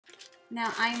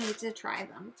Now I need to try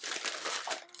them.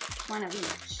 One of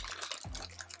each.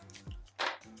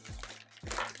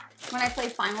 When I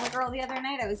played Final Girl the other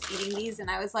night, I was eating these and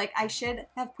I was like, I should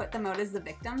have put them out as the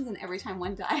victims, and every time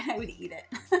one died, I would eat it.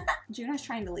 Juno's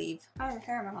trying to leave. Oh,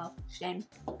 hair in my mouth. Shame.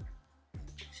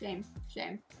 Shame.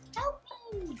 Shame. Help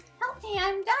me! Help me!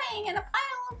 I'm dying in a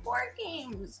pile of board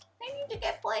games. They need to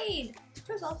get played.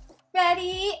 Drizzle.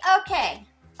 Ready? Okay.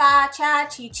 Ba cha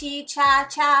chi chi cha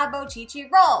cha bo chi chi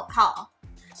roll call.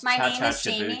 My name is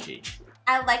Jamie.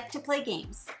 I like to play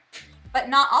games, but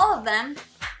not all of them,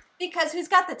 because who's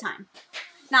got the time?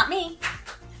 Not me.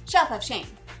 Shelf of Shame.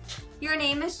 Your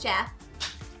name is Jeff.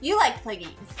 You like to play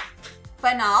games,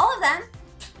 but not all of them,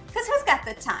 because who's got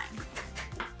the time?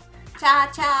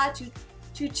 Cha cha choo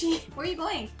choo chee. Where are you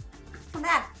going? Come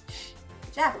back.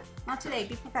 Jeff, not today.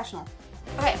 Be professional.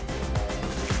 Okay.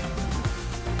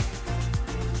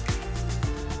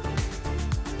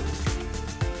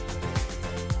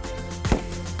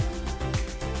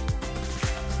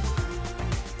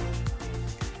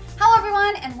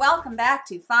 And welcome back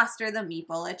to Foster the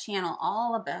Meeple, a channel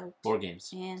all about board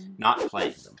games and not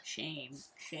playing them. Shame,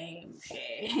 shame,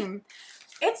 shame.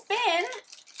 It's been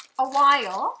a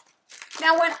while.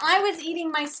 Now, when I was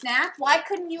eating my snack, why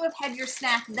couldn't you have had your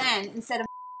snack then instead of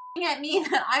at me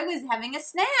that I was having a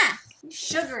snack?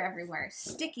 Sugar everywhere,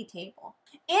 sticky table.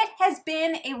 It has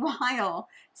been a while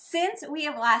since we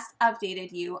have last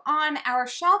updated you on our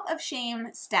Shelf of Shame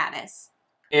status.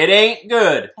 It ain't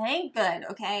good. It ain't good,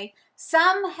 okay?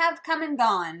 Some have come and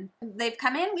gone. They've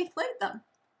come in, we've played them.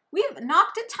 We've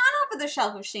knocked a ton off of the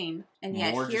Shelf of Shame. And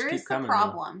yet, here's the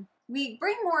problem. We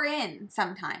bring more in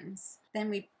sometimes than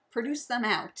we produce them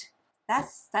out.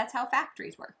 That's how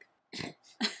factories work.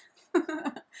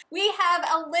 We have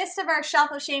a list of our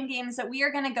Shelf of Shame games that we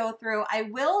are going to go through. I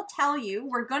will tell you,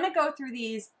 we're going to go through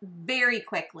these very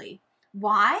quickly.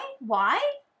 Why? Why?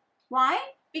 Why?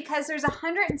 Because there's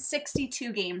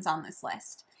 162 games on this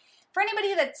list. For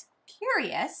anybody that's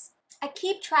curious, I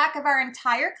keep track of our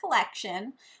entire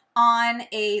collection on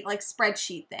a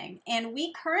spreadsheet thing, and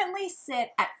we currently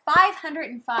sit at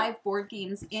 505 board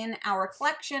games in our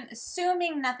collection,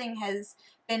 assuming nothing has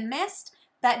been missed.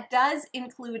 That does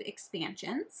include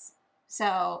expansions,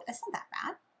 so it's not that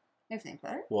bad if you think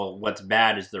about it. Well, what's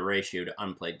bad is the ratio to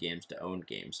unplayed games to owned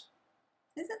games.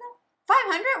 Is it though?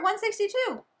 500?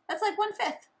 162. That's like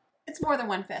 1/5. It's more than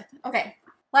 1/5. Okay,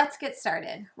 let's get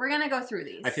started. We're going to go through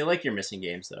these. I feel like you're missing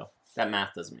games, though. That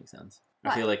math doesn't make sense.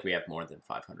 What? I feel like we have more than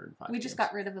 505 We just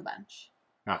got rid of a bunch.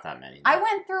 Not that many. I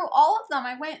went through all of them.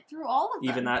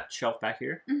 Even that shelf back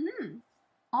here? Mm-hmm.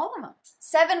 All of them.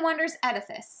 Seven Wonders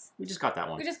Edifice. We just got that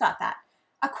one. We just got that.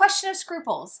 A Question of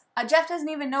Scruples. Jeff doesn't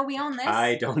even know we own this.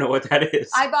 I don't know what that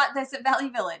is. I bought this at Valley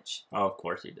Village. Oh, of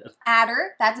course you did.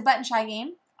 Adder. That's a button shy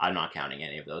game. I'm not counting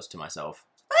any of those to myself.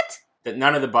 What? That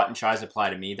none of the button shies apply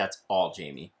to me. That's all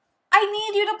Jamie. I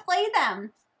need you to play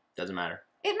them. Doesn't matter.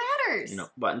 It matters. You know,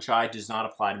 button shy does not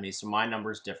apply to me, so my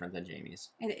number is different than Jamie's.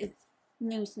 It is.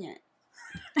 No, it's not.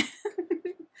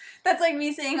 That's like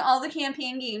me saying all the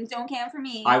campaign games don't count for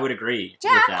me. I would agree.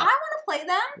 Jack, with that. I want to play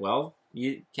them. Well,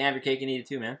 you can't have your cake and eat it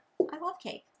too, man. I love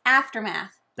cake.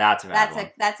 Aftermath. That's a bad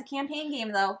one. That's a campaign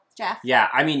game, though, Jeff. Yeah,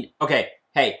 I mean, okay,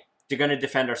 hey, they're going to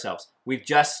defend ourselves. We've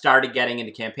just started getting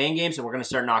into campaign games, and we're going to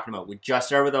start knocking them out. We just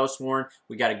started with Oathsworn.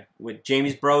 We got with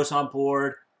Jamie's bros on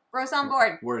board. Bros on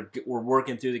board. We're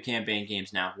working through the campaign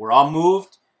games now. We're all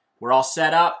moved. We're all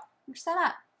set up. We're set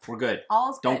up. We're good.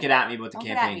 All's good. Don't get at me about the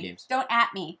campaign games. Don't at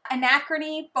me.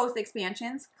 Anachrony, both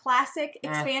expansions. Classic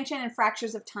expansion and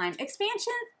Fractures of Time.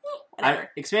 Expansion,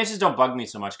 whatever. Expansions don't bug me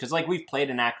so much because, we've played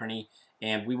Anachrony,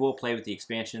 and we will play with the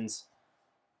expansions.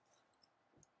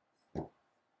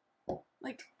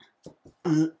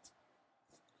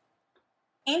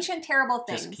 Ancient Terrible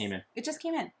Things. Just came in. It just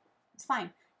came in. It's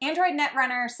fine. Android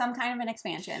Netrunner, some kind of an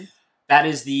expansion. That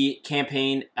is the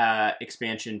campaign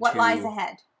expansion What Lies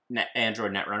Ahead.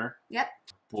 Android Netrunner. Yep.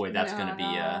 Boy, that's going to be...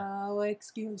 No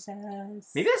excuses.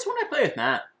 Maybe that's one I play with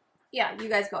Matt. Yeah, you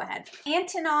guys go ahead.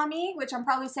 Antinomy, which I'm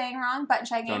probably saying wrong, button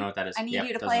shy game. Don't know what that is. I need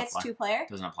you to play. It's 2-player.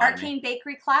 Doesn't apply to me. Arcane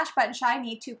Bakery Clash, button shy,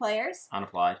 need 2 players.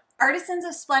 Unapplied. Artisans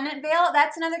of Splendid Vale,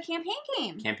 that's another campaign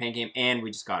game. Campaign game, and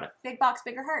we just got it. Big Box,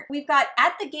 Bigger Heart. We've got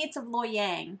At the Gates of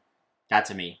Loyang.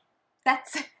 That's a me.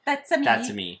 That's a me. That's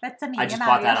a me. That's a me. I just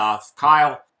bought that off.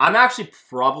 Kyle, I'm actually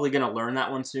probably going to learn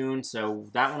that one soon, so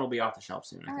that one will be off the shelf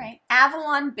soon. All right.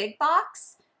 Avalon Big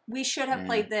Box. We should have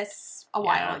played this a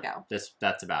while ago.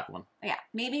 That's a bad one. Yeah.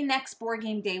 Maybe next board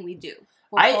game day we do.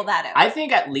 We'll pull that out. I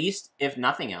think at least, if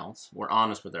nothing else, we're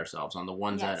honest with ourselves on the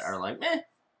ones that are like, meh.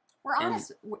 We're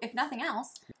honest, if nothing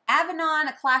else. Avanon,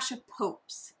 A Clash of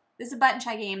Popes. This is a button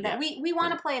check game that we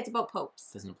want to play. It's about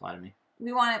popes. Doesn't apply to me.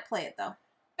 We want to play it, though.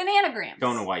 Bananagrams.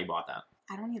 Don't know why you bought that.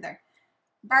 I don't either.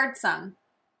 Bard Sung.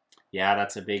 Yeah,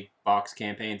 that's a big box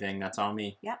campaign thing. That's on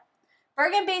me. Yep.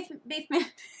 Bargain Basement.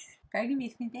 Bargain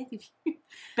Basement.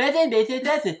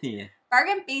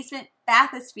 Bargain Basement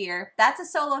Bathysphere. That's a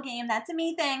solo game. That's a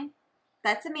me thing.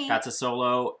 That's a me. That's a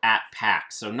solo at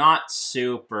PAX, so not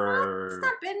super. It's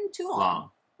not been too long.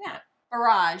 Yeah.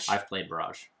 Barrage. I've played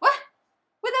Barrage. What?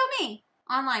 Without me.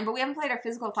 Online, but we haven't played our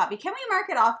physical copy. Can we mark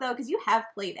it off, though? Because you have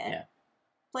played it. Yeah.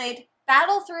 Played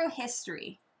Battle Through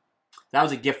History. That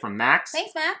was a gift from Max.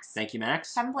 Thanks, Max. Thank you,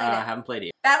 Max. Haven't played it. Haven't played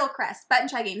it. Battle Crest, button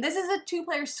check game. This is a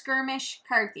 2-player skirmish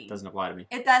card game. Doesn't apply to me.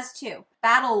 It does too.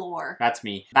 Battle Lore. That's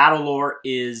me. Battle Lore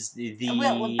is the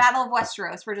Battle of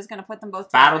Westeros. We're just going to put them both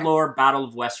together. Battle Lore, Battle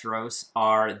of Westeros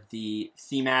are the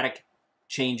thematic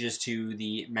changes to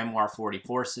the Memoir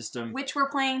 44 system. Which we're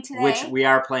playing today. Which we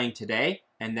are playing today.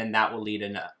 And then that will lead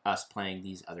into us playing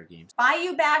these other games.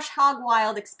 Bayou Bash Hog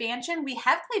Wild expansion. We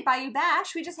have played Bayou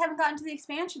Bash. We just haven't gotten to the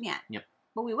expansion yet. Yep.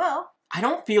 But we will. I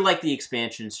don't feel like the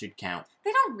expansions should count.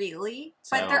 They don't really.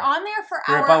 So, but they're on there for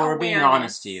our But we're being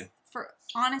honest to you. For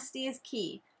honesty is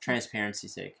key.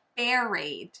 Transparency's sake. Bear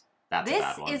Raid. That's a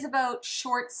bad one. This is about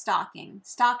short stocking.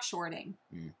 Stock shorting.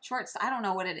 I don't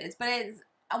know what it is. But it's,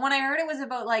 when I heard it was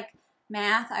about like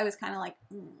math, I was kind of like,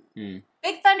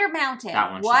 Big Thunder Mountain.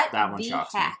 That one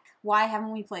shocks me. Why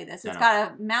haven't we played this? It's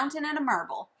got a mountain and a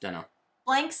marble. Dunno.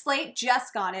 Blank Slate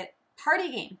just got it.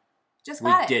 Party game. Just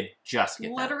got it. We did just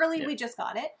get Literally, we just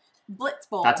got it. Blitz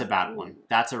Bowl. That's a bad one.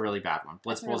 That's a really bad one.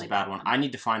 Blitz Bowl is a bad one. one. I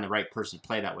need to find the right person to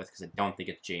play that with because I don't think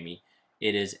it's Jamie.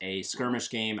 It is a skirmish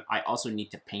game. I also need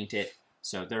to paint it.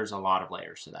 So there's a lot of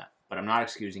layers to that. But I'm not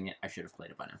excusing it. I should have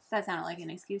played it by now. That sounded like an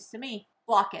excuse to me.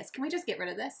 Blockus. Can we just get rid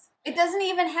of this? It doesn't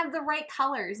even have the right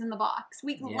colors in the box.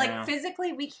 Like,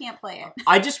 physically, we can't play it.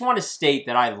 I just want to state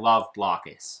that I love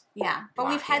Blockus. Yeah, but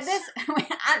we've had this...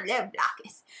 I love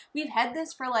Blockus. We've had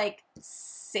this for, like,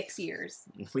 6 years.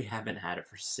 We haven't had it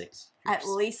for 6 years. At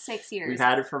least 6 years. We've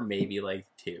had it for maybe, like,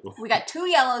 2. We got 2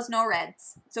 yellows, no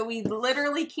reds. So we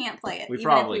literally can't play it,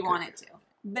 even if we wanted to.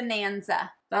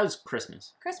 Bonanza. That was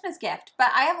Christmas. Christmas gift. But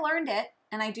I have learned it,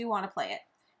 and I do want to play it.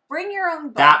 Bring your own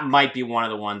book. That might be one of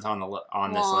the ones on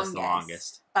this list the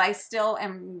longest. But I still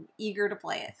am eager to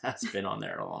play it. That's been on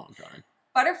there a long time.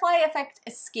 Butterfly Effect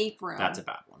Escape Room. That's a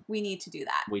bad one. We need to do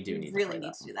that. We do need really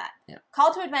need to do that. Yeah.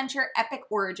 Call to Adventure Epic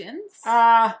Origins.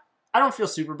 I don't feel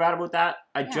super bad about that.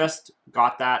 I just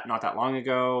got that not that long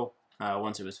ago.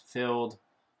 Once it was filled.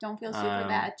 Don't feel super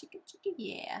bad. Chicka,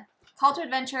 yeah. Call to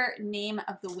Adventure Name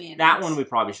of the Wind. That one we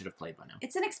probably should have played by now.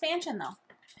 It's an expansion though.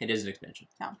 It is an expansion.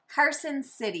 No. Carson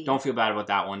City. Don't feel bad about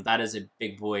that one. That is a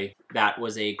big boy. That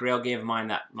was a Grail game of mine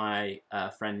that my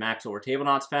friend Max over Table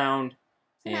Knots found.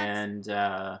 And,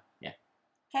 yeah.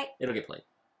 Okay. It'll get played.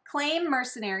 Claim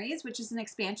Mercenaries, which is an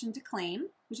expansion to Claim.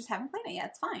 We just haven't played it yet.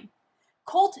 It's fine.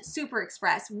 Colt Super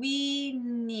Express. We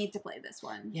need to play this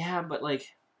one. Yeah, but,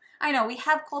 like... I know. We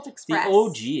have Colt Express. The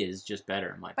OG is just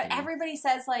better, in my opinion. But everybody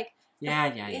says, like...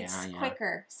 It's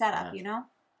quicker setup, you know?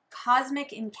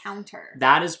 Cosmic Encounter.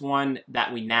 That is one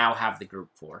that we now have the group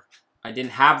for. I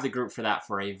didn't have the group for that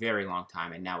for a very long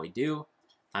time, and now we do.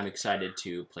 I'm excited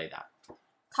to play that.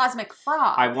 Cosmic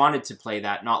Frog. I wanted to play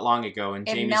that not long ago, and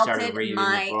Jamie started reading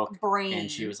the book, and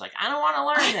she was like, I don't want to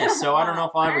learn this, so I don't know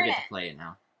if I'll ever get to play it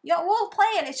now. Yeah, we'll play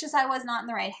it. It's just I was not in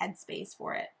the right headspace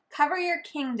for it. Cover Your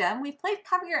Kingdom. We've played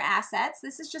Cover Your Assets.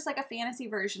 This is just like a fantasy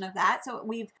version of that, so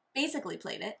we've basically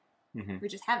played it. We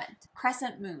just haven't.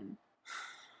 Crescent Moon.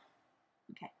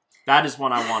 Okay. That is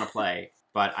one I want to play,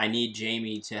 but I need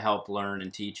Jamie to help learn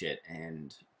and teach it,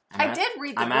 and I did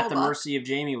read the I'm at the mercy of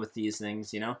Jamie with these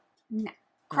things, you know? No.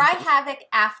 Cry Havoc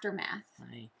Aftermath.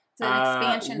 It's an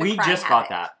expansion to Cry Havoc. Got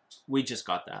that. We just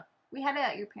got that. We had it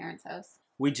at your parents' house.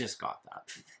 We just got that.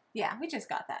 Yeah, we just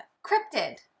got that.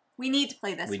 Cryptid. We need to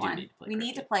play this one. We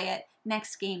need to play it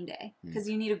next game day, because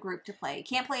you need a group to play. You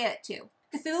can't play it at 2.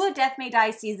 Cthulhu Death May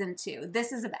Die Season 2.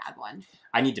 This is a bad one.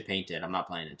 I need to paint it. I'm not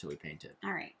playing it until we paint it.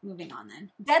 All right, moving on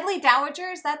then. Deadly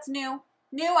Dowagers, that's new.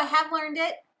 I have learned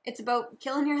it. It's about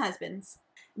killing your husbands.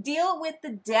 Deal with the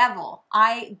Devil.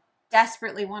 I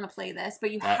desperately want to play this,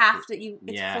 but you have to.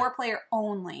 It's 4-player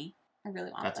only. I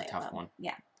really want to play it. That's a tough one.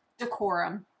 Yeah.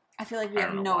 Decorum. I feel like we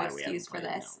have no excuse for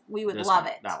this. We would love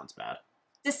it. That one's bad.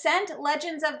 Descent,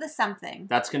 Legends of the Something.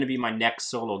 That's going to be my next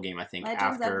solo game, I think.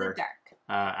 Legends of the Dark.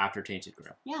 After Tainted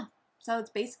Grail. Yeah. So it's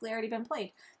basically already been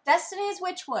played. Destiny's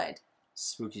Witchwood.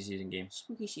 Spooky season game.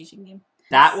 Spooky season game.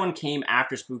 That one came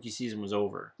after spooky season was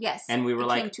over. Yes. And we were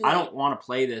like, I don't want to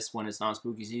play this when it's not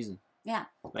spooky season. Yeah.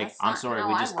 Like, I'm sorry, how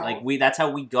we just, I roll. like, that's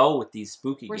how we go with these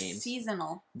spooky We're games.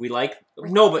 seasonal. We like, We're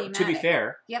no, but to be thematic.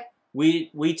 fair, Yep.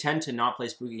 we tend to not play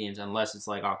spooky games unless it's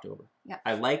like October. Yep.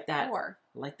 I like that. Or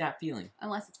I like that feeling.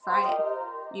 unless it's Friday.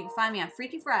 You can find me on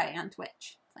Freaky Friday on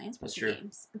Twitch playing That's spooky true.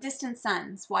 games. Distant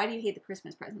Suns. Why do you hate the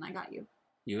Christmas present I got you?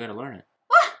 You gotta learn it.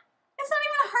 What? It's not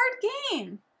even a hard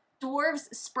game.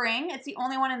 Dwarves Spring. It's the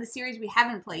only one in the series we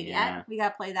haven't played yet. We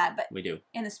gotta play that, but We do.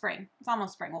 in the spring. It's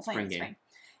almost spring. We'll play in the Spring game.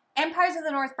 spring. Empires of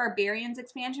the North Barbarians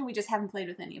expansion. We just haven't played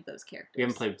with any of those characters. We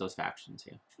haven't played with those factions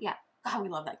yet. Yeah. God, we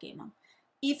love that game though.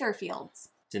 Ether Fields.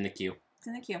 It's in the queue. It's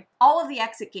in the queue. All of the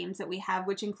exit games that we have,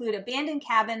 which include Abandoned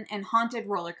Cabin and Haunted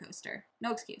Roller Coaster.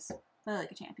 No excuse. Play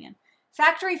like a champion.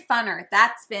 Factory Funner.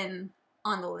 That's been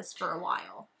on the list for a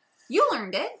while. You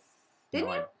learned it, didn't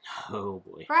you? Oh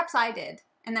boy. Perhaps I did.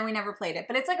 And then we never played it.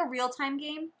 But it's like a real-time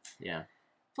game. Yeah.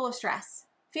 Full of stress.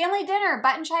 Family Dinner.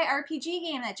 Button Shy RPG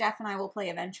game that Jeff and I will play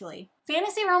eventually.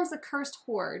 Fantasy Realms The Cursed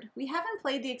Horde. We haven't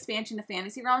played the expansion to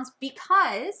Fantasy Realms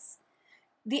because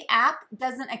the app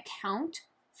doesn't account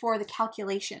for the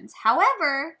calculations.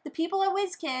 However, the people at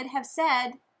WizKid have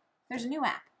said there's a new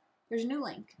app. There's a new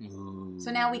link. Ooh.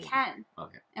 So now we can.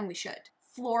 Okay. And we should.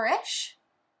 Flourish.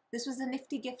 This was a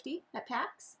nifty gifty at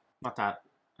PAX. Not that.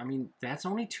 I mean, that's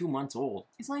only 2 months old.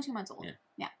 It's only 2 months old.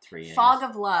 Yeah. 3 years. Fog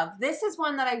of Love. This is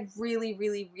one that I really,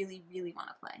 really, really, really want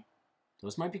to play.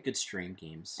 Those might be good stream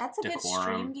games. That's a good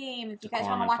stream game if you guys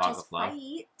Decorum want to watch and Fog us of Love.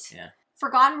 fight. Yeah.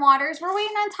 Forgotten Waters. We're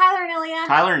waiting on Tyler and Ilya.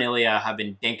 Tyler and Ilya have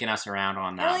been dinking us around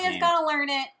on that Ilya's game. got to learn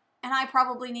it, and I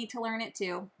probably need to learn it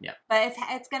too. Yep. But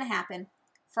it's going to happen.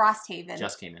 Frosthaven.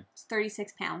 Just came in. It's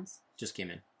 36 pounds. Just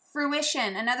came in.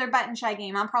 Fruition, another Button Shy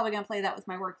game. I'm probably going to play that with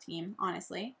my work team,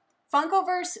 honestly.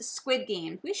 Funkoverse Squid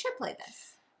Game. We should play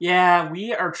this. Yeah,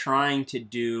 we are trying to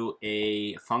do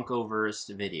a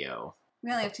Funkoverse video.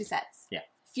 We only have 2 sets. Yeah.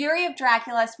 Fury of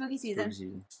Dracula, Spooky Season. Spooky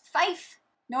Season. Fife.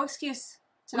 No excuse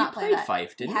to We not play played that.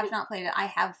 Fife, didn't we? we? have not played it. I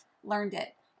have learned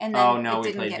it. And then Oh no, it we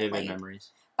didn't played get Vivid played. Memories.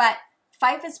 But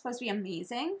Fife is supposed to be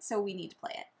amazing, so we need to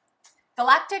play it.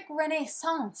 Galactic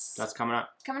Renaissance. That's coming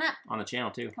up coming up. on the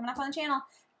channel too. Coming up on the channel.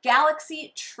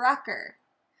 Galaxy Trucker.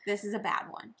 This is a bad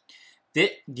one.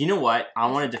 You know what? I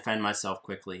want to defend myself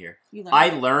quickly here. You learned I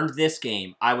it. learned this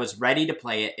game. I was ready to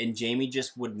play it, and Jamie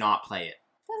just would not play it.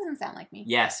 Doesn't sound like me.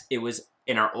 Yes, it was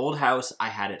in our old house. I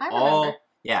had it I all. remember.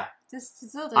 Yeah. This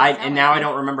still doesn't sound And like now me. I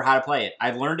don't remember how to play it.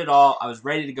 I've learned it all. I was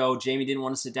ready to go. Jamie didn't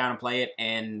want to sit down and play it,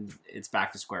 and it's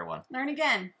back to square one. Learn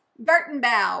again.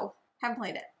 Gartenbau. Haven't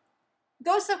played it.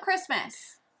 Ghosts of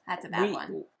Christmas. That's a bad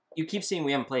one. You keep saying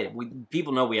we haven't played it.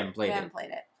 People know we haven't played We it. haven't played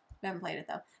it. We haven't played it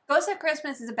though. Ghosts of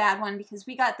Christmas is a bad one because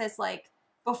we got this like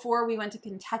before we went to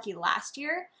Kentucky last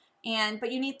year,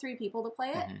 but you need 3 people to play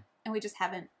it, and we just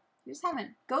haven't.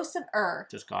 Ghosts of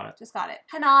Just got it. Just got it.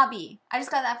 Hanabi. I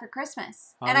just got that for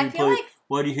Christmas, and I feel like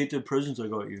Why do you hate the presents I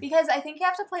got you? because I think you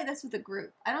have to play this with a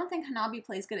group. I don't think Hanabi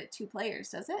plays good at 2 players,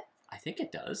 does it? I think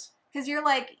it does. Because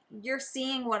you're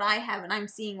seeing what I have and I'm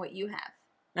seeing what you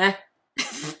have.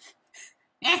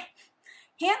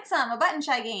 Handsome, a Button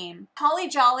Shy game. Holly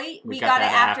Jolly, we got it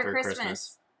after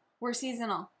Christmas. We're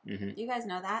seasonal. You guys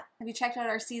know that. Have you checked out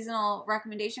our seasonal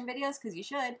recommendation videos? Because you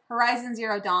should. Horizon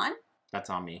Zero Dawn. That's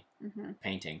on me.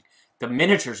 Painting. The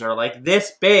miniatures are like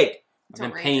this big. It's I've been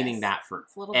outrageous. painting that for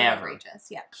It's a little bit outrageous.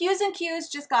 Yeah. Q's and Q's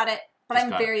just got it, but I'm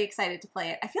very excited to play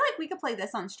it. I feel like we could play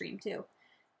this on stream too.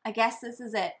 I guess this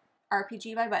is it.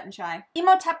 RPG by Button Shy.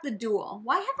 Emotep the Duel.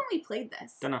 Why haven't we played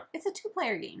this? Dunno. It's a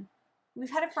 2-player game. We've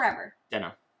had it forever.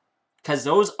 Dunno. Because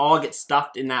those all get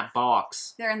stuffed in that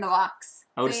box. They're in the box.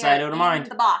 Out of sight, out of mind. In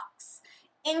the box.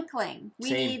 Inkling. We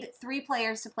Same. need 3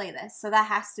 players to play this, so that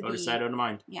has to be. Out of sight, out of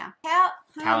mind. Yeah.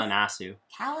 Kalanasu.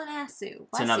 Kalanasu.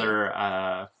 It's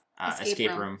another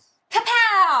escape room.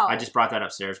 Kapow! I just brought that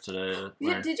upstairs to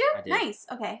learn. Did you? I did. Nice.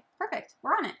 Okay. Perfect.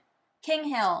 We're on it. King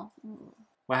Hill.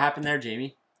 What happened there,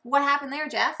 Jamie? What happened there,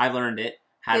 Jeff? I learned it.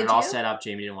 Had Did it all you? set up.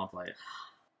 Jamie didn't want to play it.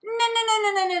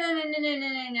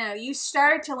 No. You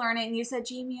started to learn it and you said,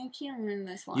 Jamie, I can't learn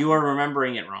this one. You are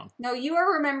remembering it wrong. No, you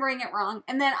are remembering it wrong.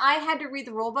 And then I had to read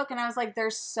the rule book and I was like,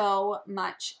 there's so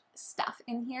much stuff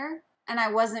in here. And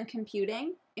I wasn't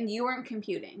computing and you weren't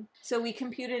computing. So we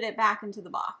computed it back into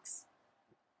the box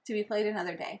to be played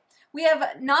another day. We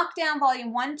have Knockdown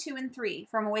Volume 1, 2, and 3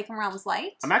 from Awaken Realms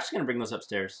Light. I'm actually going to bring those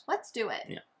upstairs. Let's do it.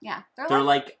 Yeah. Yeah. They're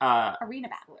like arena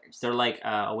battlers. They're like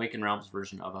Awaken Realms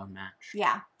version of Unmatched.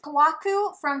 Yeah.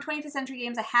 Kawaku from 25th Century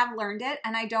Games. I have learned it,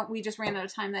 and we just ran out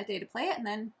of time that day to play it, and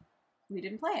then we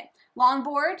didn't play it.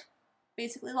 Longboard,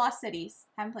 basically Lost Cities.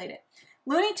 Haven't played it.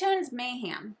 Looney Tunes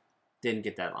Mayhem. Didn't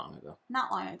get that long ago. Not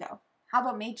long ago. How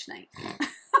about Mage Knight?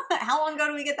 How long ago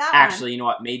did we get that Actually, you know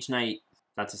what? Mage Knight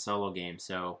That's a solo game,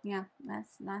 so Yeah,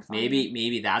 that's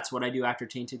maybe that's what I do after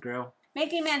Tainted Grail.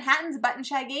 Making Manhattan's a button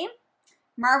shy game.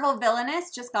 Marvel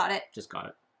Villainous, just got it. Just got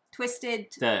it. Twisted.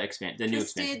 The new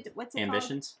expansion. What's it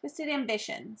Ambitions? called? Twisted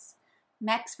Ambitions.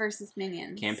 Mechs versus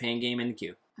Minions. Campaign game in the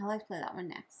queue. I'd like to play that one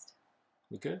next.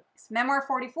 We could. Memoir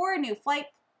 44, new flight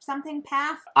something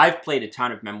path. I've played a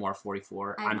ton of Memoir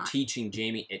 44. I'm I'm not. teaching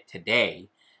Jamie it today.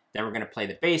 Then we're going to play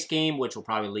the base game, which will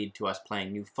probably lead to us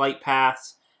playing new flight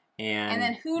paths. And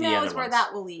then who knows where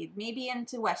that will lead. Maybe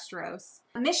into Westeros.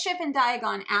 Mischief and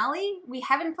Diagon Alley. We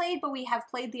haven't played, but we have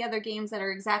played the other games that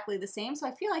are exactly the same. So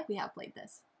I feel like we have played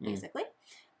this, basically.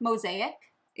 Mosaic.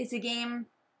 It's a game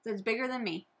that's bigger than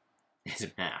me. It's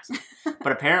massive.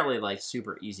 But apparently, like,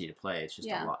 super easy to play. It's just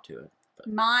a lot to it. But.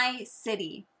 My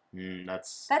City.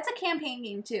 That's a campaign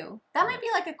game, too. That might be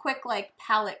like a quick, like,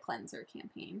 palate cleanser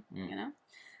campaign, you know?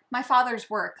 My Father's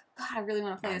Work. God, I really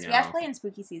want to play this. We have to play in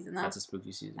spooky season, though. That's a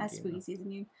spooky season That's game, spooky season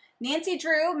game. Nancy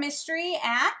Drew, Mystery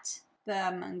at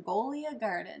the Mongolia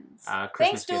Gardens.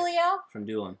 Thanks, gift Dulio. from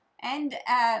Doolin. And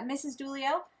Mrs.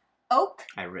 Dulio. Oak.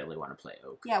 I really want to play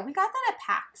Oak. Yeah, we got that at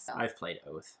PAX. So. I've played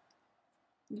Oath.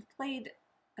 You've played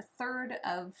a third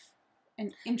of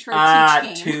an intro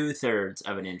teach game. 2/3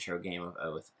 of an intro game of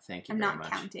Oath. Thank you very much. I'm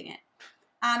not counting it.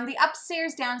 The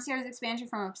upstairs, downstairs expansion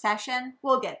from Obsession.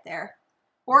 We'll get there.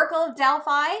 Oracle of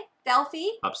Delphi.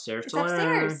 Upstairs It's to learn.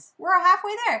 upstairs. We're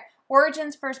halfway there.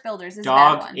 Origins First Builders is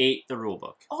Dog that one. ate the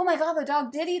rulebook. Oh my god, the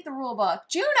dog did eat the rulebook.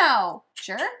 Juno!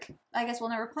 Jerk. I guess we'll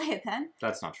never play it then.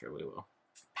 That's not true, we will.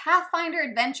 Pathfinder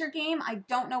adventure game. I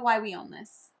don't know why we own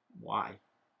this. Why?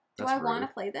 Do I want to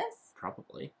play this?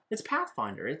 Probably. It's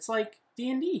Pathfinder. It's like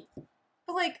D&D.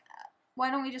 But like,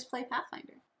 why don't we just play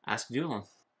Pathfinder? Ask Doolin.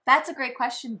 That's a great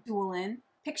question, Doolin.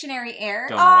 Pictionary Air.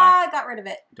 Don't know why. I got rid of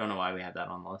it. Don't know why we had that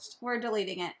on the list. We're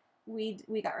deleting it.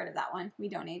 We got rid of that one. We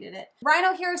donated it.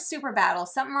 Rhino Heroes Super Battle.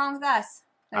 Something wrong with us.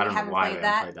 I don't know why we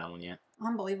haven't played that one yet.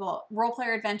 Unbelievable. Role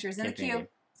Player Adventures in the queue. Game.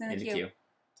 It's in the queue.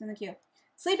 It's in the queue.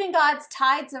 Sleeping Gods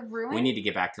Tides of Ruin. We need to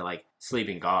get back to like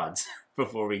Sleeping Gods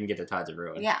before we can get to Tides of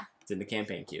Ruin. Yeah. It's in the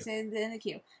campaign queue. It's in the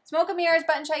queue. Smoke and Mirrors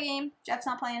Button Shy game. Jeff's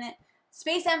not playing it.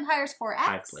 Space Empires 4X.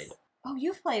 I've played it. Oh,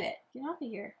 you've played it. Get off of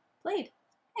here. Played.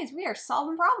 Guys, we are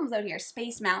solving problems out here.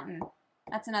 Space Mountain.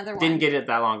 That's another one. Didn't get it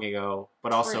that long ago,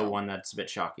 but also one that's a bit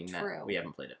shocking that we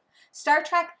haven't played it. Star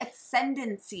Trek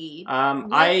Ascendancy.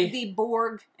 With the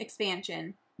Borg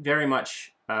expansion. Very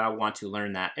much want to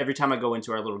learn that. Every time I go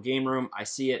into our little game room, I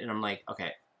see it and I'm like,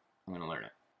 okay, I'm going to learn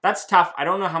it. That's tough. I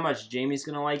don't know how much Jamie's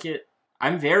going to like it.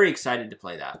 I'm very excited to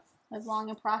play that. Live long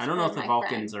and prosper. I don't know if the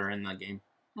Vulcans are in the game.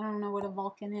 I don't know what a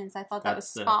Vulcan is. I thought that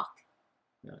was Spock.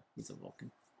 Yeah, he's a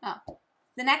Vulcan. Oh.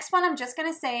 The next one, I'm just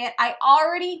going to say it. I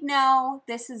already know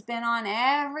this has been on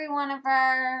every one of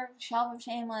our Shelf of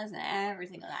Shameless and every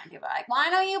single time. People are like, why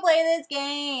don't you play this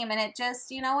game? And it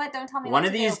just, you know what? Don't tell me One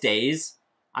of these days,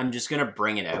 I'm just going to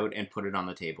bring it out and put it on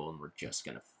the table and we're just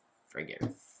going to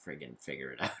friggin'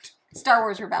 figure it out. Star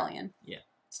Wars Rebellion. Yeah.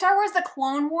 Star Wars The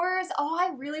Clone Wars. Oh,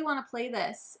 I really want to play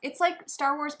this. It's like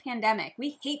Star Wars Pandemic.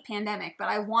 We hate Pandemic, but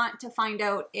I want to find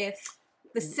out if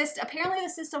the system, apparently the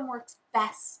system works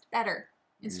better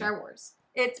in Star Wars.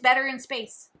 It's better in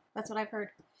space. That's what I've heard.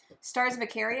 Stars of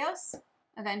Icarios,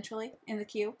 eventually, in the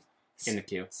queue. In the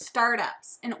queue.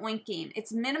 Startups, an Oink game.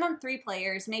 It's minimum 3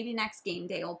 players. Maybe next game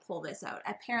day we'll pull this out.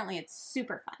 Apparently it's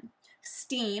super fun.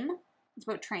 Steam. It's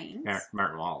about trains.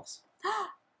 Martin Wallace.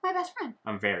 My best friend.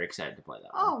 I'm very excited to play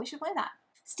that one. Oh, we should play that.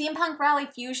 Steampunk Rally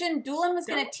Fusion. Doolin was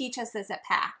going to teach us this at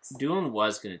PAX. Doolin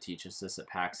was going to teach us this at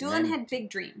PAX. Doolin had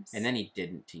big dreams. And then he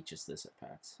didn't teach us this at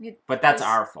PAX. But that's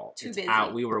our fault. Too busy.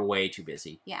 We were way too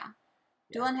busy. Yeah.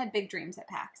 Doolin had big dreams at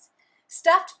PAX.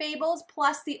 Stuffed Fables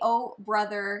plus the Oh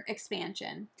Brother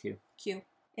expansion. Q.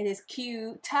 It is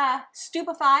Q-ta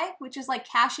Stupefy, which is like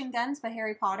Cash and Guns by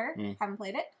Harry Potter. Haven't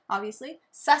played it, obviously.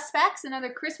 Suspects, another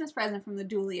Christmas present from the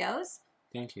Dulios.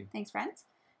 Thank you. Thanks, friends.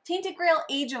 Tainted Grail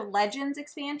Age of Legends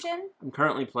expansion. I'm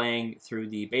currently playing through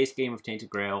the base game of Tainted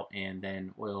Grail, and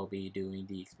then we'll be doing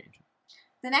the expansion.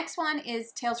 The next one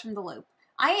is Tales from the Loop.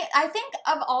 I think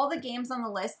of all the games on the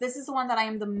list, this is the one that I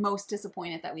am the most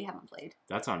disappointed that we haven't played.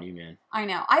 That's on you, man. I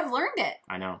know. I've learned it.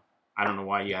 I know. I don't know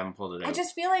why you haven't pulled it out. I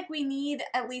just feel like we need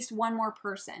at least one more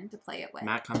person to play it with.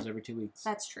 Matt comes every 2 weeks.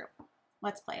 That's true.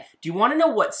 Let's play it. Do you want to know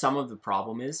what some of the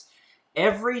problem is?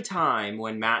 Every time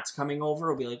when Matt's coming over,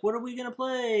 we'll be like, what are we going to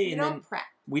play? We don't prep.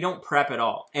 We don't prep at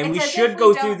all. And it's we should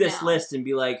go through this know. list and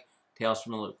be like, Tales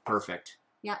from the Loop. Perfect.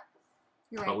 Yep.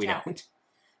 You're right, but we Jeff. don't.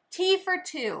 T for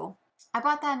 2. I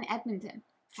bought that in Edmonton.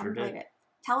 Sure Haven't did. played it.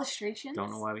 Telestrations.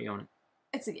 Don't know why we own it.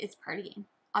 It's a party game.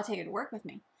 I'll take it to work with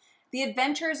me. The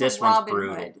Adventures This of one's Robin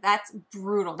brutal. Hood. That's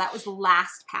brutal. That was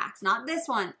last packs. Not this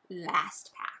one.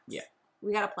 Last packs. Yeah.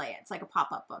 We gotta play it. It's like a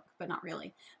pop-up book, but not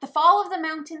really. The Fall of the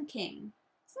Mountain King.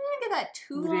 So we didn't get that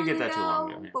too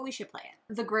long ago, but we should play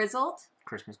it. The Grizzled.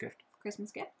 Christmas gift.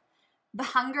 Christmas gift. The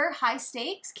Hunger High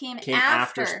Stakes came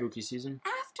after spooky season.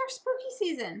 After spooky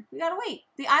season. We gotta wait.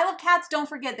 The Isle of Cats, don't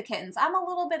forget the kittens. I'm a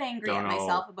little bit angry at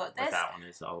myself about this. What that one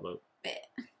is all about.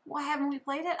 Why haven't we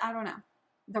played it? I don't know.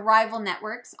 The Rival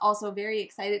Networks, also very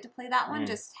excited to play that one,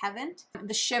 just haven't.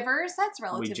 The Shivers, that's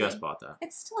relatively... We just bought that.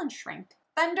 It's still in shrink.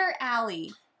 Thunder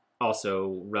Alley.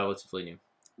 Also relatively new.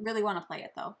 Really want to play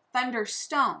it though.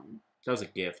 Thunderstone. That was a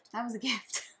gift. That was a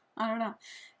gift. I don't know.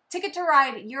 Ticket to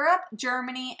Ride Europe,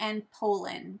 Germany, and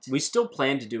Poland. We still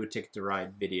plan to do a Ticket to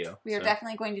Ride video. We are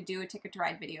definitely going to do a Ticket to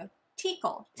Ride video.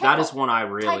 Tickle. That is one I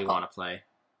really want to play.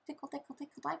 Tickle, tickle,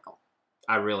 tickle, tickle.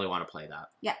 I really want to play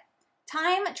that. Yeah.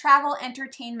 Time Travel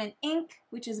Entertainment Inc.,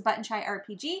 which is a Button Shy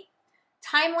RPG.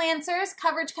 Time Lancers,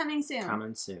 coverage coming soon.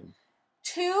 Coming soon.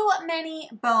 Too Many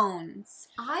Bones.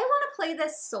 I want to play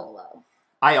this solo.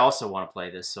 I also want to play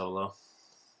this solo.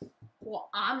 Well,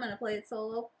 I'm going to play it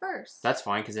solo first. That's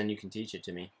fine, because then you can teach it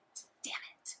to me. Damn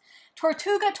it.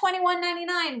 Tortuga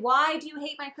 $21.99. Why do you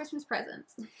hate my Christmas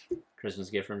presents? Christmas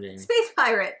gift from Jamie. Space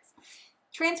Pirates.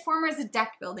 Transformers, a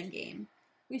deck building game.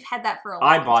 We've had that for a long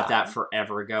time. I bought that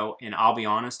forever ago, and I'll be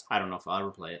honest, I don't know if I'll ever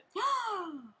play it.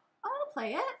 I want to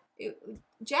play it.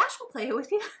 Josh will play it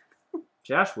with you.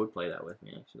 Josh would play that with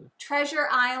me, actually. Treasure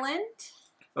Island.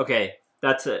 Okay,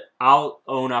 that's it. I'll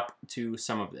own up to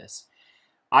some of this.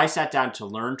 I sat down to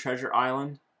learn Treasure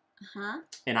Island,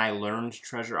 and I learned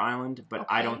Treasure Island, but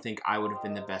I don't think I would have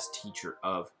been the best teacher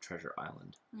of Treasure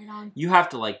Island. Right on. You have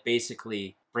to, like,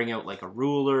 basically bring out, like, a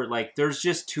ruler. Like, there's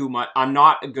just too much. I'm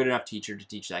not a good enough teacher to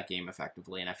teach that game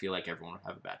effectively, and I feel like everyone would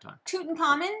have a bad time.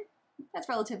 Tutankhamun. That's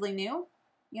relatively new.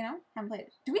 You know, haven't played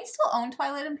it. Do we still own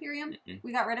Twilight Imperium?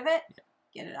 We got rid of it? Yeah.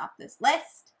 Get it off this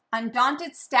list.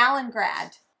 Undaunted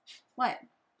Stalingrad. What?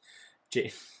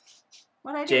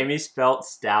 What I do? Jamie spelt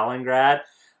Stalingrad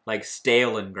like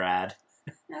Stalingrad.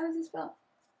 How does he spell?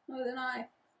 With an I.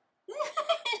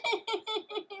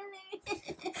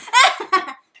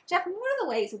 Jeff, what are the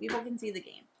ways so people can see the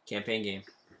game? Campaign game.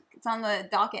 It's on the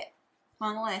docket.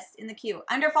 On the list. In the queue.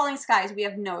 Under Falling Skies, we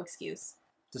have no excuse.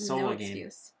 It's a solo game.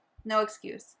 Excuse. No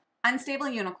excuse. Unstable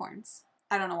Unicorns.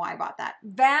 I don't know why I bought that.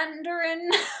 Vandarin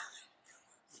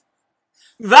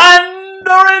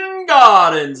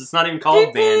Gardens. It's not even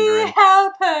called Vandarin.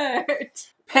 Halpert.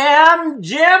 Pam,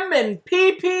 Jim, and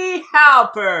P.P.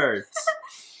 Halpert.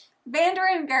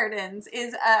 Vandarin Gardens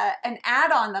is an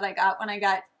add-on that I got when I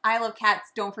got Isle of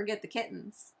Cats, Don't Forget the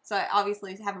Kittens. So I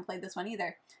obviously haven't played this one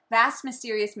either. Vast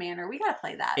Mysterious Manor. We gotta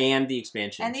play that. And the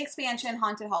expansion. And the expansion,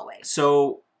 Haunted Hallway.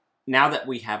 So now that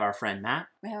we have our friend Matt.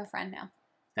 We have a friend now.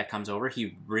 That comes over.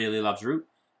 He really loves Root.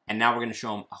 And now we're going to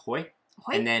show him Ahoy.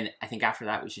 Ahoy. And then I think after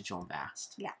that we should show him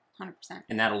Vast. Yeah, 100%.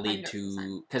 And that'll lead 100%.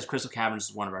 To... Because Crystal Caverns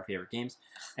is one of our favorite games.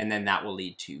 And then that will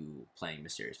lead to playing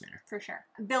Mysterious Manor. For sure.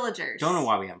 Villagers. Don't know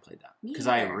why we haven't played that. Because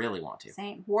I really want to.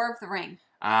 Same. War of the Ring.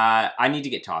 I need to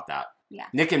get taught that. Yeah.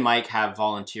 Nick and Mike have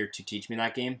volunteered to teach me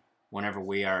that game whenever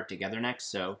we are together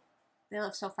next, so... They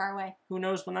live so far away. Who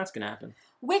knows when that's going to happen.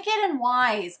 Wicked and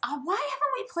Wise. Why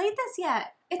haven't we played this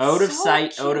yet? It's out of so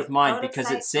sight, cute. out of mind, out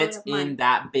because of sight, it sits in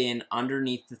that bin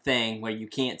underneath the thing where you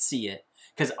can't see it.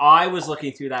 Because I was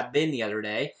looking through that bin the other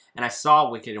day, and I saw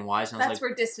Wicked and Wise, and I was That's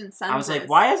where Distant Sun I was like,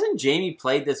 why hasn't Jamie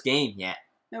played this game yet?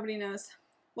 Nobody knows.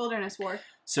 Wilderness War.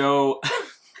 So,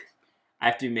 I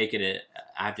have to make it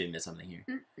I have to admit something here.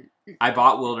 I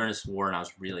bought Wilderness War, and I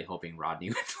was really hoping Rodney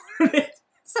would learn it.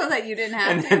 So that you didn't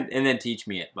have to. And then teach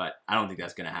me it, but I don't think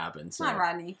that's going to happen. So come on,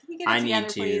 Rodney. Can you get it together,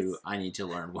 please? I need to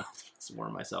learn Wilderness War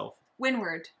myself.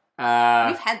 Windward. We've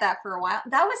had that for a while.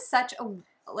 That was such a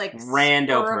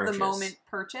rando spur of the moment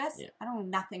purchase. Yeah. I don't know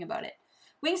nothing about it.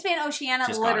 Wingspan Oceania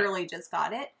literally just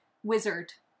got it.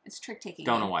 Wizard. It's a trick-taking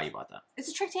game. Don't know why you bought that. It's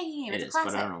a trick-taking game. It is, a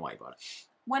classic. But I don't know why you bought it.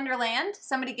 Wonderland.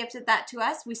 Somebody gifted that to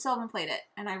us. We still haven't played it,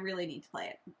 and I really need to play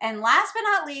it. And last but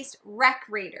not least, Wreck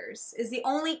Raiders is the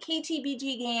only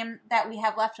KTBG game that we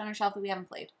have left on our shelf that we haven't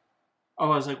played. Oh,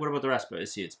 I was like, what about the rest? But I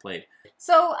see it's played.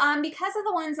 So, because of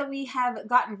the ones that we have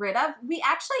gotten rid of, we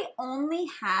actually only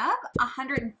have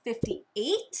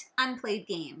 158 unplayed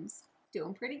games.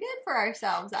 Doing pretty good for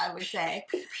ourselves, I would say.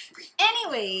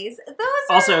 Anyways, those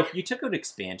are... Also, if you took out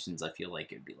expansions, I feel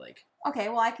like it'd be like... Okay,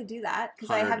 well, I could do that, because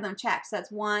I have them checked. So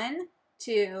that's 1,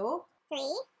 2... 3,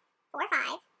 4,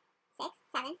 5, 6,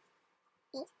 7,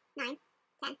 8, 9,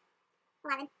 10,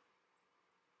 11,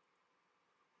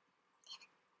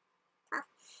 12,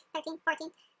 13,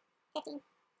 14, 15,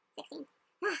 16.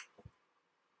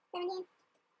 17,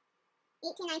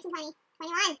 18, 19, 20,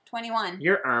 21. 21.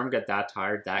 Your arm got that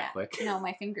tired that quick. No,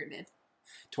 my finger did.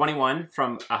 21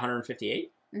 from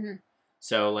 158? Mm-hmm.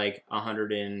 So like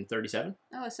 137?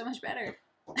 Oh, it's so much better.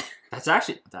 That's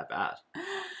actually not that bad.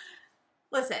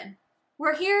 Listen,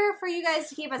 we're here for you guys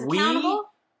to keep us accountable. We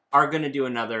are going to do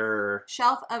another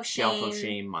Shelf of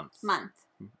Shame month.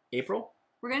 April?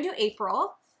 We're going to do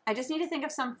April. I just need to think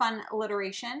of some fun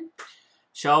alliteration.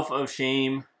 Shelf of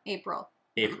Shame. April.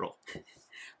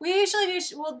 We usually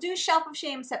we'll do Shelf of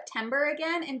Shame September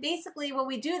again, and basically when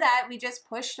we do that, we just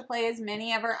push to play as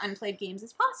many of our unplayed games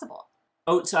as possible.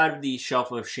 Outside of the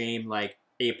Shelf of Shame, like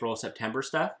April, September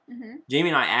stuff, Jamie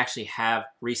and I actually have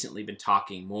recently been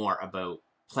talking more about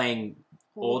playing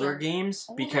older games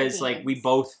because like we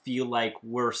both feel like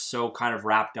we're so kind of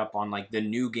wrapped up on like the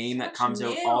new game that comes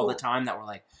out all the time that we're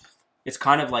like, it's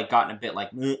kind of like gotten a bit like,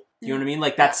 you know what I mean?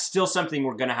 Like that's still something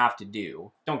we're gonna have to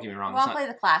do. Don't get me wrong. We'll play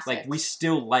the classics. Like we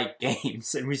still like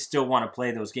games and we still want to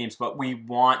play those games, but we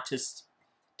want to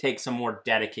take some more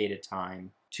dedicated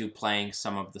time to playing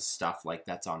some of the stuff like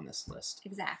that's on this list.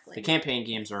 Exactly. The campaign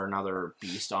games are another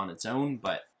beast on its own,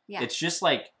 but it's just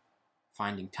like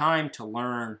finding time to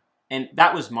learn. And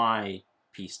that was my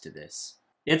piece to this.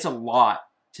 It's a lot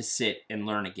to sit and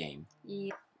learn a game.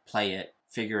 Yep. Play it,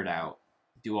 figure it out,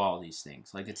 do all these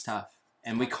things. Like it's tough.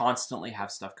 And we constantly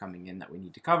have stuff coming in that we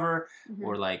need to cover.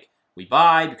 Or like we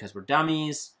buy because we're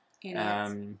dummies.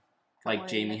 Like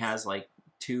Jamie has like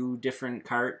 2 different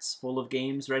carts full of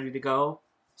games ready to go.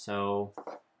 So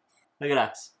look at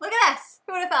us. Look at us.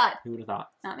 Who would have thought? Who would have thought?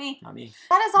 Not me. Not me.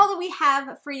 That is all that we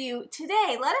have for you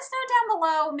today. Let us know down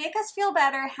below. Make us feel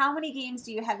better. How many games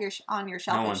do you have on your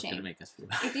Shelf of Shame? No one's going to make us feel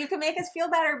better. If you can make us feel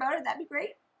better about it, that'd be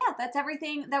great. Yeah, that's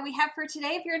everything that we have for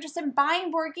today. If you're interested in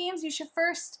buying board games, you should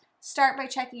first start by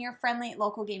checking your friendly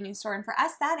local gaming store. And for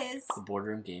us, that is the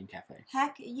Boardroom Game Cafe.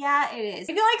 Heck yeah, it is.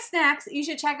 If you like snacks, you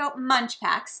should check out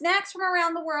MunchPak. Snacks from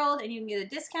around the world, and you can get a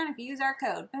discount if you use our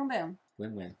code. Boom, boom.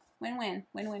 Win-win. Win-win.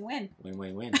 Win-win-win.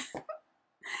 Win-win-win.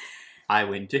 I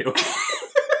win too.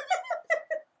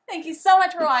 Thank you so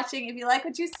much for watching. If you like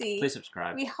what you see, please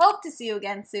subscribe. We hope to see you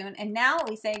again soon. And now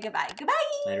we say goodbye. Goodbye.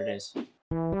 Later days.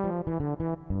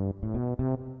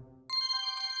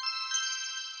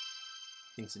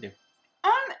 Things to do.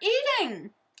 I'm eating.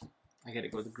 I gotta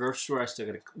go to the grocery store. I still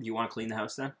gotta. You want to clean the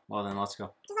house then? Well, then let's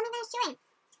go. Just let me finish chewing.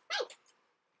 Hey.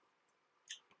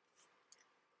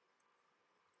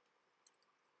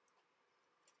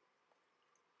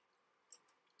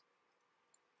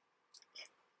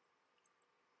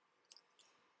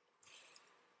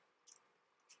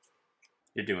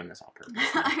 You're doing this on purpose.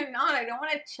 I'm not. I don't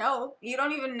want to choke. You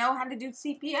don't even know how to do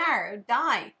CPR. I would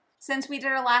die. Since we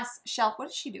did our last shelf, what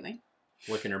is she doing?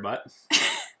 Licking her butt.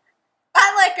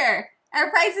 Butt licker. Our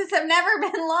prices have never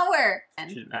been lower.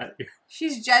 She's mad at you.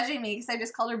 She's judging me because I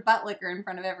just called her butt licker in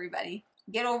front of everybody.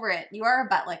 Get over it. You are a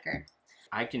butt licker.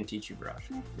 I can teach you brush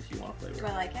if you want to play with it. Do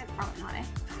I like it? Probably not, eh?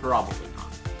 Probably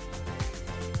not.